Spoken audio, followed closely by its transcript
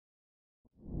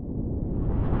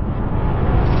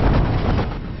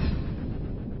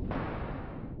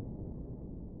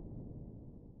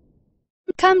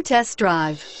Come test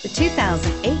drive the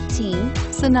 2018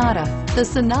 Sonata. The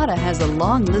Sonata has a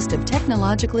long list of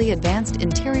technologically advanced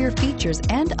interior features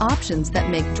and options that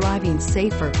make driving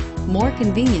safer, more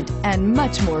convenient, and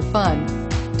much more fun.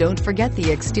 Don't forget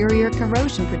the exterior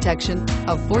corrosion protection,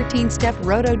 a 14-step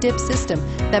roto-dip system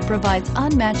that provides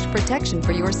unmatched protection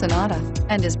for your Sonata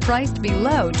and is priced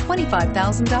below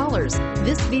 $25,000.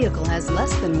 This vehicle has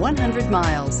less than 100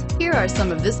 miles. Here are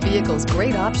some of this vehicle's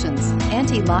great options: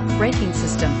 anti-lock braking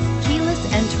system,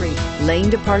 keyless entry,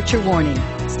 lane departure warning,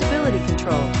 stability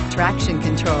control, traction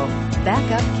control,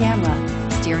 backup camera,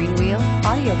 steering wheel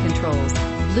audio controls,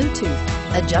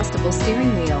 Bluetooth, adjustable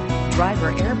steering wheel,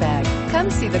 driver airbag. Come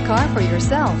see the car for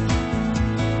yourself.